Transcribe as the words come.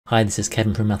Hi, this is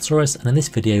Kevin from Mathsaurus, and in this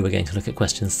video we're going to look at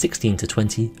questions 16 to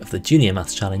 20 of the Junior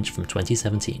Maths Challenge from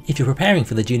 2017. If you're preparing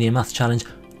for the Junior Maths Challenge,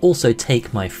 also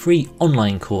take my free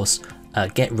online course,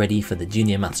 Get Ready for the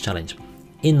Junior Maths Challenge.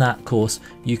 In that course,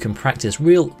 you can practice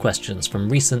real questions from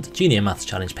recent Junior Maths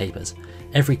Challenge papers.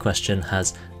 Every question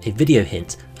has a video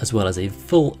hint as well as a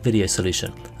full video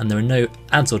solution, and there are no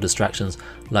ads or distractions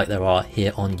like there are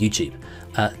here on YouTube.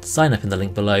 Sign up in the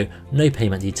link below, no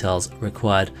payment details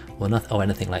required or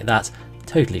anything like that,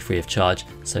 totally free of charge,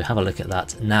 so have a look at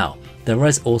that now. There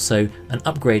is also an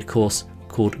upgrade course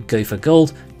called Go for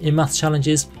Gold in Maths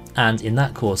Challenges, and in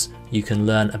that course you can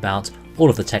learn about all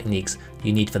of the techniques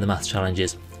you need for the Maths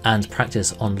Challenges and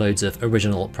practice on loads of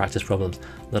original practice problems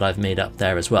that I've made up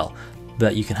there as well.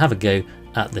 But you can have a go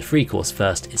at the free course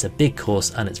first. It's a big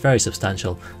course and it's very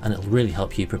substantial, and it'll really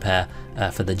help you prepare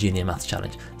for the Junior Maths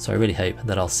Challenge. So I really hope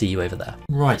that I'll see you over there.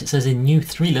 Right, it says in New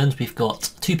Threeland we've got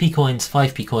 2p coins,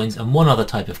 5p coins and one other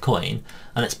type of coin,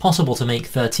 and it's possible to make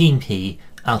 13p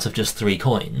out of just 3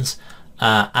 coins,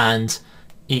 and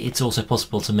it's also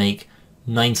possible to make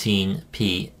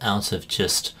 19p out of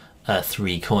just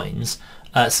 3 coins.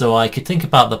 So I could think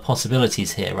about the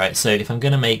possibilities here, right? So if I'm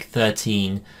going to make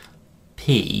 13p,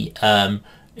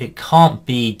 it can't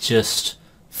be just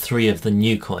 3 of the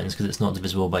new coins because it's not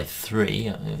divisible by 3.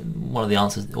 One of the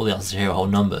answers, all the answers here are whole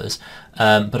numbers,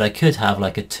 but I could have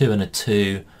like a 2 and a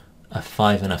 2, a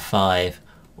 5 and a 5,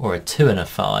 or a 2 and a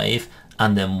 5,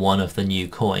 and then one of the new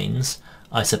coins.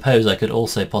 I suppose I could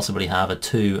also possibly have a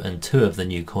 2 and 2 of the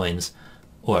new coins,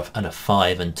 and a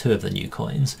 5 and 2 of the new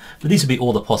coins. But these would be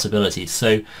all the possibilities.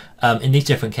 So in these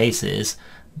different cases,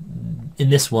 in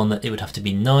this one it would have to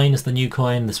be 9 as the new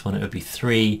coin, this one it would be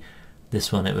 3,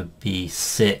 this one it would be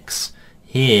 6,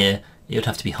 here it would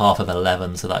have to be half of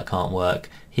 11, so that can't work,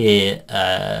 here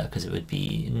because it would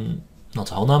be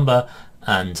not a whole number,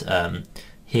 and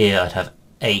here I'd have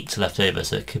 8 left over,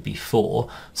 so it could be 4.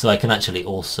 So I can actually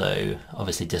also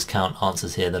obviously discount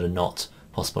answers here that are not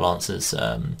possible answers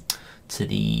to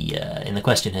the in the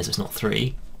question here, so it's not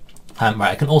 3. Right,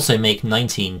 I can also make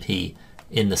 19p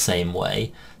in the same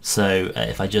way. So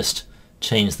if I just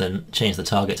change the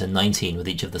target to 19 with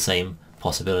each of the same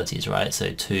possibilities, right?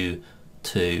 So 2,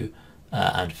 2,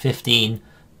 and 15,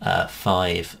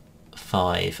 5,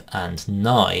 5, and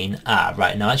 9.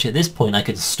 Right, now actually at this point I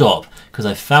could stop because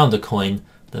I've found a coin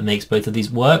that makes both of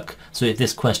these work. So if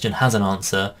this question has an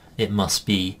answer, it must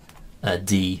be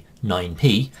D,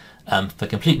 9p. For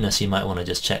completeness, you might want to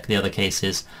just check the other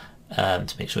cases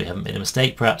to make sure you haven't made a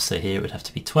mistake perhaps. So here it would have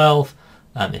to be 12.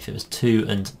 If it was 2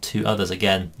 and 2 others,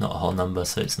 again, not a whole number,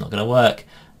 so it's not going to work.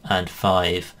 And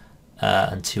 5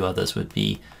 and 2 others would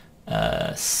be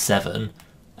 7.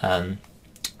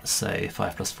 So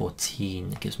 5 plus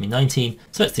 14 gives me 19.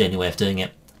 So that's the only way of doing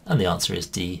it. And the answer is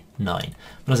D, 9.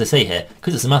 But as I say here,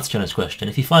 because it's a maths challenge question,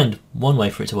 if you find one way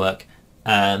for it to work,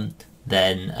 then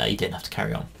you don't have to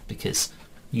carry on because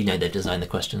you know they've designed the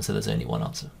question, so there's only one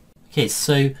answer. Okay,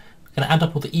 so we're going to add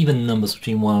up all the even numbers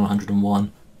between 1 and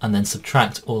 101, and then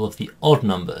subtract all of the odd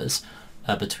numbers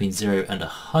between 0 and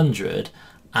 100.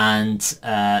 And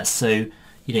so,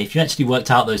 you know, if you actually worked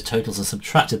out those totals and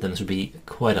subtracted them, this would be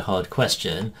quite a hard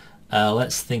question.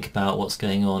 Let's think about what's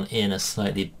going on in a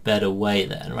slightly better way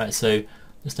then, right? So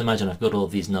just imagine I've got all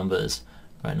of these numbers,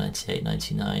 right? 98,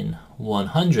 99,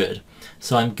 100.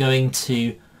 So I'm going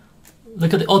to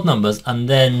look at the odd numbers and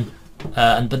then,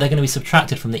 but they're going to be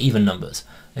subtracted from the even numbers.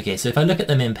 Okay, so if I look at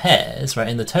them in pairs, right,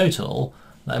 in the total,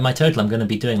 like in my total I'm going to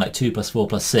be doing like 2 plus 4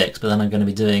 plus 6, but then I'm going to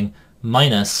be doing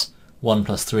minus 1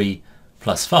 plus 3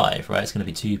 plus 5, right? It's going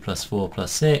to be 2 plus 4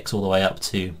 plus 6 all the way up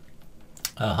to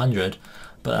 100,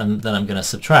 but then I'm going to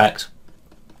subtract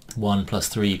 1 plus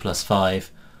 3 plus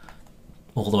 5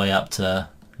 all the way up to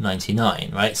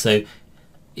 99, right? So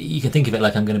you can think of it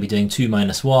like I'm going to be doing 2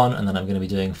 minus 1, and then I'm going to be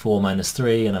doing 4 minus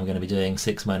 3, and I'm going to be doing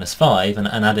 6 minus 5, and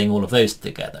adding all of those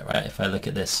together, right? If I look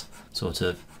at this sort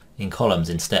of in columns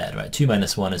instead, right? 2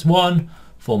 minus 1 is 1,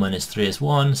 4 minus 3 is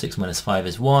 1, 6 minus 5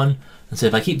 is 1, and so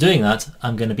if I keep doing that,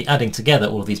 I'm going to be adding together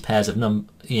all of these pairs of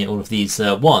all of these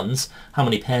ones. How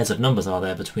many pairs of numbers are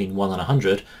there between 1 and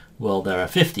 100? Well, there are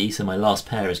 50, so my last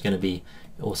pair is going to be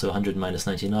also 100 minus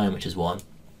 99, which is 1.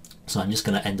 So I'm just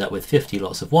going to end up with 50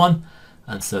 lots of 1,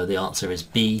 and so the answer is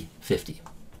B, 50.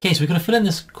 Okay, so we're going to fill in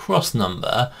this cross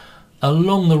number.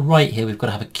 Along the right here, we've got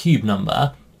to have a cube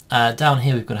number. Down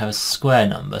here, we've got to have a square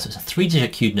number. So it's a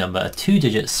 3-digit cube number, a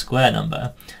 2-digit square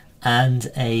number,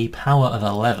 and a power of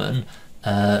 11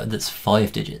 that's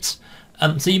 5 digits.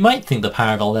 So you might think the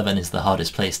power of 11 is the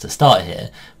hardest place to start here,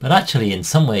 but actually in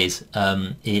some ways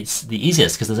it's the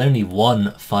easiest because there's only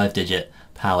one 5-digit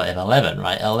power of 11,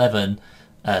 right? 11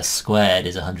 squared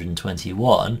is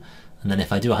 121, and then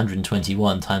if I do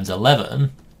 121 times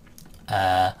 11,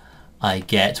 I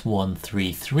get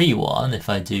 1331. If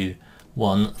I do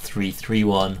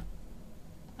 1331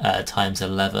 times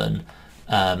 11,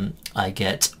 I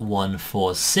get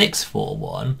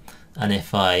 14641, and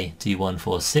if I do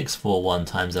 14641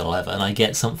 times 11, I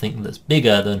get something that's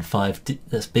bigger than five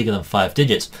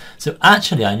digits. So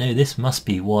actually, I know this must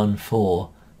be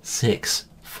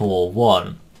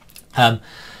 14641.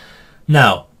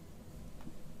 Now,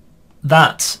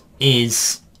 that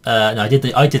is. Now I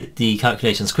did the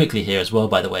calculations quickly here as well,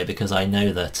 by the way, because I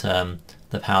know that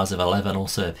the powers of 11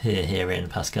 also appear here in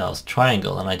Pascal's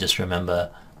triangle, and I just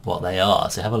remember what they are.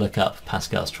 So have a look up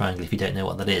Pascal's triangle if you don't know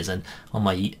what that is. And on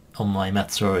my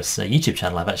Mathsaurus YouTube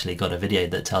channel, I've actually got a video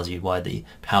that tells you why the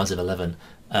powers of 11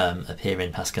 appear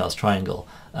in Pascal's triangle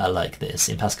like this.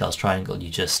 In Pascal's triangle, you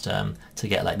just to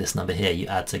get like this number here, you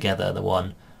add together the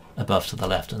one above to the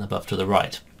left and above to the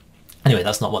right. Anyway,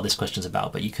 that's not what this question's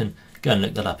about, but you can go and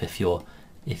look that up if you're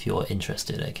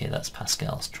interested. Okay, that's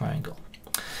Pascal's triangle.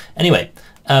 Anyway,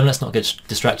 let's not get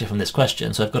distracted from this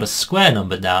question. So I've got a square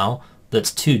number now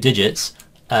that's 2 digits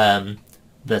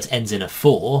that ends in a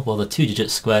 4. Well, the 2-digit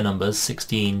square numbers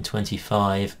 16,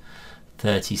 25,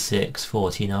 36,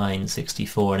 49,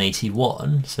 64 and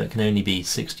 81, so it can only be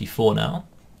 64 now.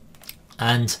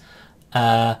 And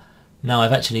now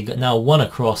I've actually got, now 1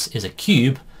 across is a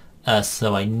cube,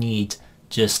 so I need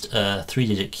just a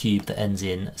 3-digit cube that ends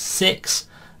in 6.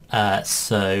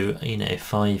 So, you know,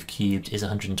 5 cubed is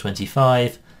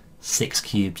 125, 6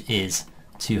 cubed is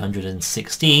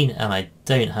 216, and I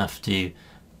don't have to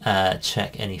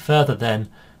check any further then.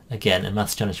 Again, a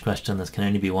maths challenge question, there can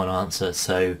only be one answer,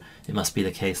 so it must be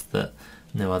the case that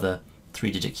no other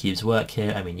 3-digit cubes work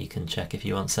here. I mean, you can check if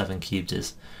you want. 7 cubed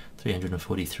is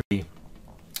 343,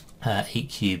 8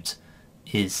 cubed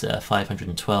is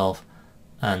 512,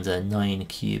 and 9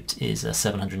 cubed is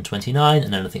 729,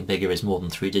 and anything bigger is more than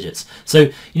 3 digits. So,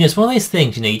 you know, it's one of those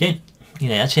things, you know, you don't, you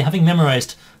know, actually having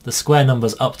memorized the square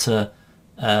numbers up to,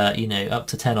 you know, up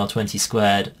to 10 or 20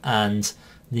 squared, and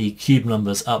the cube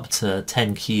numbers up to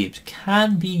 10 cubed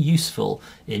can be useful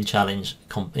in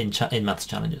in maths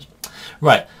challenges.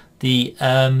 Right, the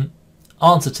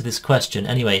answer to this question,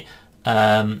 anyway,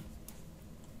 2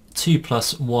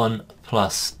 plus 1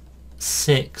 plus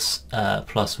 6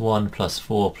 plus 1 plus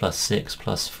 4 plus 6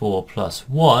 plus 4 plus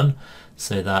 1,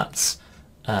 so that's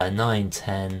 9,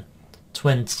 10,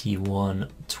 21,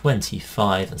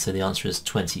 25, and so the answer is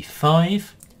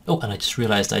 25. Oh, and I just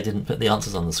realised I didn't put the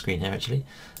answers on the screen here actually.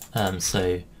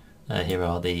 So here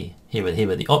were the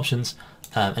options.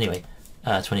 Anyway,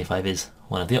 25 is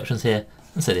one of the options here,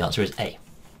 and so the answer is A.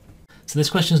 So this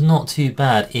question is not too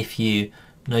bad if you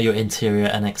know your interior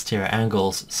and exterior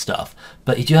angles stuff,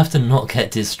 but you do have to not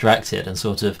get distracted and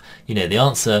sort of, you know, the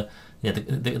answer, you know,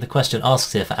 the question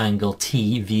asks here for angle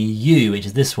TVU, which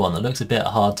is this one that looks a bit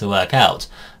hard to work out.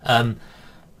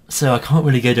 So I can't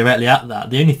really go directly at that.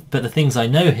 But the things I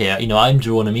know here, you know, I'm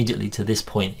drawn immediately to this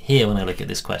point here when I look at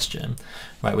this question.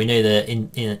 Right, we know that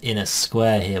in a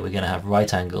square here we're going to have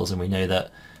right angles, and we know that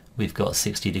we've got a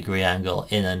 60-degree angle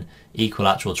in an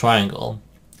equilateral triangle.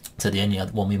 So the only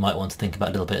other one we might want to think about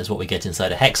a little bit is what we get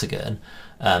inside a hexagon.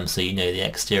 So you know the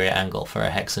exterior angle for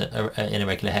in a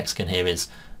regular hexagon here is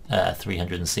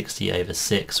 360 over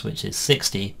 6, which is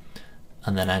 60.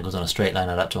 And then angles on a straight line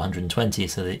add up to 120,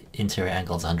 so the interior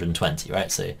angle is 120,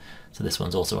 right? So this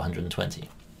one's also 120.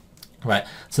 Right,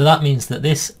 so that means that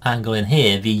this angle in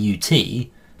here, VUT,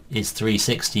 is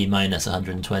 360 minus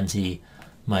 120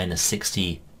 minus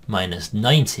 60 minus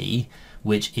 90,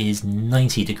 which is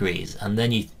 90 degrees. And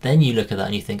then you look at that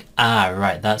and you think, ah,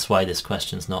 right, that's why this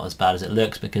question's not as bad as it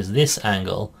looks, because this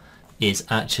angle is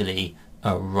actually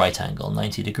a right angle,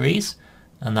 90 degrees,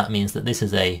 and that means that this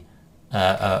is a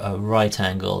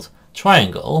right-angled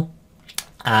triangle,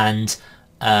 and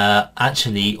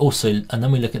actually also, and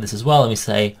then we look at this as well and we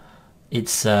say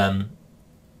it's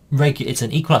it's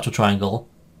an equilateral triangle,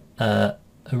 a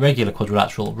regular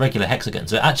quadrilateral, regular hexagon.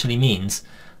 So it actually means,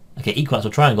 okay,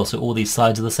 equilateral triangle, so all these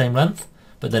sides are the same length,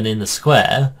 but then in the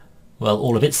square, well,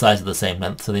 all of its sides are the same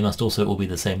length, so they must also all be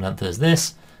the same length as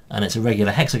this, and it's a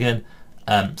regular hexagon,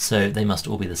 so they must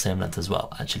all be the same length as well.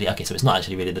 Actually, okay, so it's not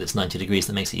actually really that it's 90 degrees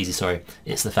that makes it easy, sorry.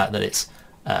 It's the fact that it's,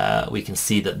 we can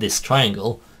see that this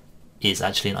triangle is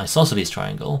actually an isosceles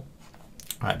triangle,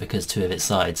 right, because 2 of its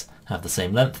sides have the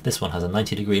same length. This one has a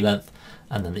 90-degree length,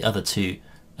 and then the other 2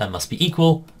 must be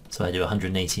equal. So I do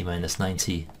 180 minus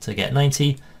 90 to get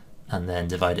 90, and then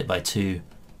divide it by 2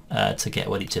 to get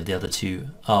what each of the other 2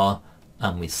 are,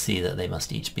 and we see that they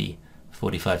must each be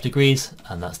 45 degrees,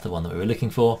 and that's the one that we were looking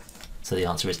for. So the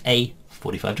answer is A,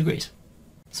 45 degrees.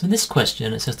 So in this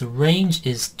question, it says the range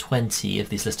is 20 of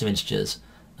this list of integers,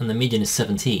 and the median is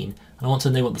 17, and I want to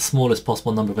know what the smallest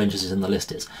possible number of integers in the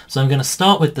list is. So I'm going to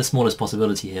start with the smallest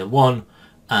possibility here, 1,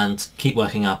 and keep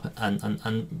working up,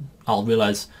 and I'll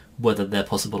realise whether they're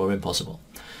possible or impossible.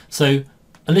 So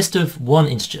a list of one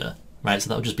integer, right, so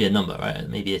that would just be a number, right,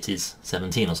 maybe it is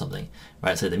 17 or something,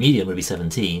 right, so the median would be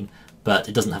 17, but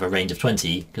it doesn't have a range of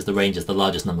 20, because the range is the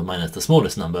largest number minus the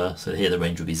smallest number, so here the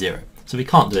range would be 0. So we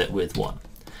can't do it with 1.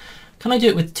 Can I do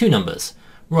it with two numbers?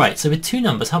 Right, so with two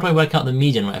numbers, how do I work out the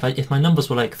median? Right, if my numbers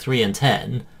were like 3 and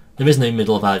 10, there is no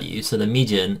middle value, so the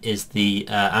median is the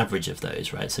average of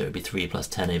those, right? So it would be 3 plus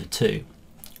 10 over 2.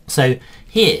 So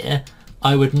here,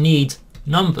 I would need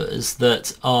numbers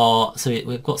that are, so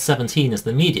we've got 17 as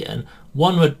the median.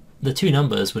 The two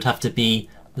numbers would have to be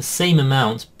the same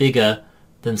amount bigger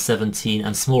than 17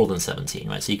 and smaller than 17,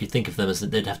 right? So you could think of them as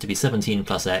they'd have to be 17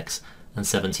 plus x and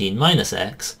 17 minus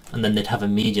x, and then they'd have a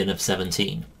median of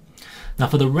 17. Now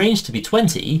for the range to be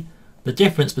 20, the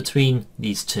difference between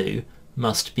these two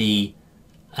must be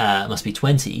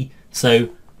 20. So,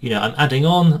 you know, I'm adding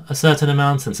on a certain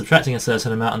amount and subtracting a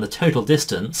certain amount, and the total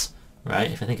distance, right,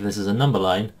 if I think of this as a number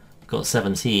line, I've got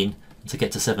 17, to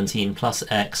get to 17 plus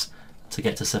x, to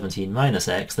get to 17 minus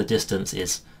x, the distance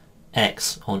is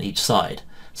x on each side.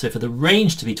 So for the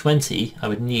range to be 20, I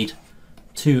would need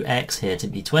 2x here to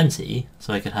be 20,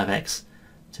 so I could have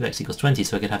 2x equals 20,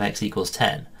 so I could have x equals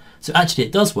 10. So actually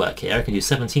it does work here. I can do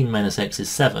 17 minus x is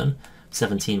 7,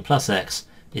 17 plus x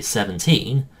is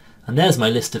 17, and there's my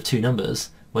list of two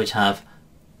numbers which have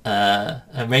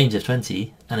a range of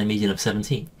 20 and a median of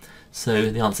 17.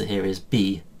 So the answer here is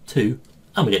B, 2,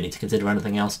 and we don't need to consider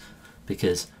anything else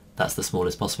because that's the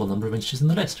smallest possible number of integers in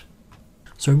the list.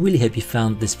 So I really hope you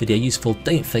found this video useful.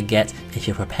 Don't forget, if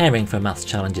you're preparing for maths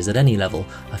challenges at any level,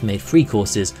 I've made free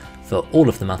courses for all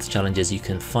of the maths challenges. You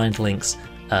can find links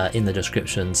in the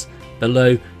descriptions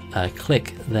below.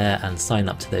 Click there and sign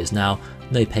up to those now.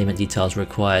 No payment details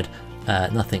required,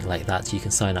 nothing like that, so you can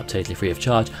sign up totally free of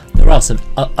charge. There are some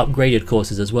upgraded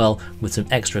courses as well with some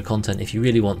extra content. If you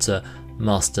really want to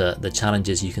master the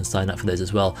challenges, you can sign up for those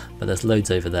as well, but there's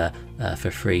loads over there for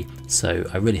free. So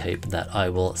I really hope that I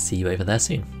will see you over there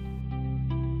soon.